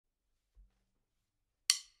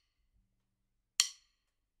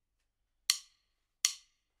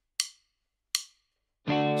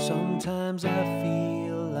Sometimes I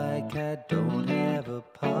feel like I don't have a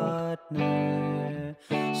partner.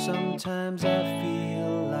 Sometimes I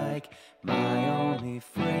feel like my only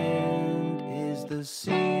friend is the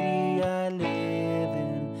city I live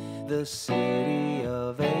in, the city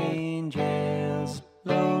of angels.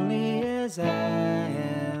 Lonely as I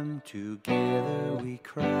am, together we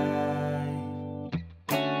cry.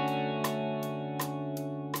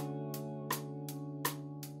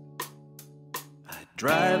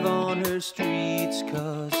 Drive on her streets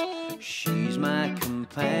 'cause she's my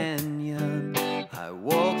companion. I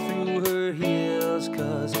walk through her hills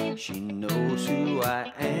 'cause she knows who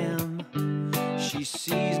I am. She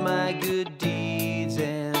sees my good deeds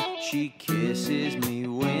and she kisses me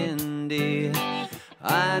windy.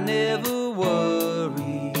 I never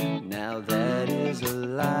worry, now that is a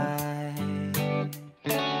lie.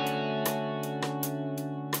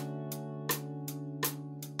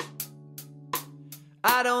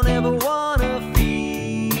 I don't ever wanna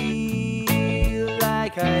feel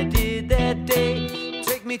like I did that day.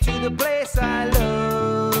 Take me to the place I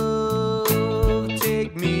love,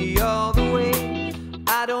 take me all the way.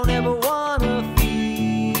 I don't ever wanna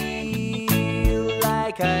feel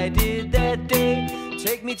like I did that day.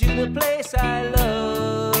 Take me to the place I love.